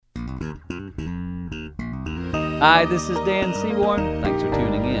Hi, this is Dan Seaborn. Thanks for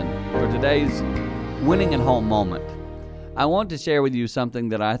tuning in for today's Winning at Home moment. I want to share with you something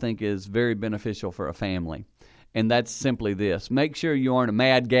that I think is very beneficial for a family, and that's simply this. Make sure you aren't a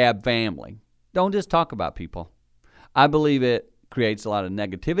mad gab family. Don't just talk about people. I believe it creates a lot of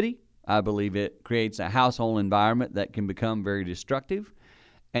negativity. I believe it creates a household environment that can become very destructive,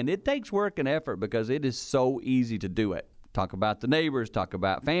 and it takes work and effort because it is so easy to do it. Talk about the neighbors, talk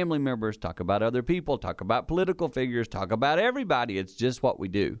about family members, talk about other people, talk about political figures, talk about everybody. It's just what we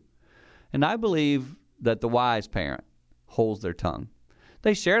do. And I believe that the wise parent holds their tongue.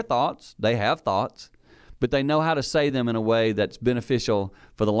 They share thoughts, they have thoughts, but they know how to say them in a way that's beneficial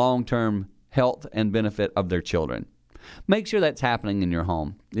for the long-term health and benefit of their children. Make sure that's happening in your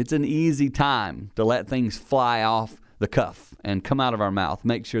home. It's an easy time to let things fly off the cuff and come out of our mouth.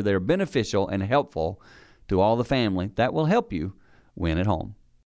 Make sure they're beneficial and helpful to all the family. That will help you win at home.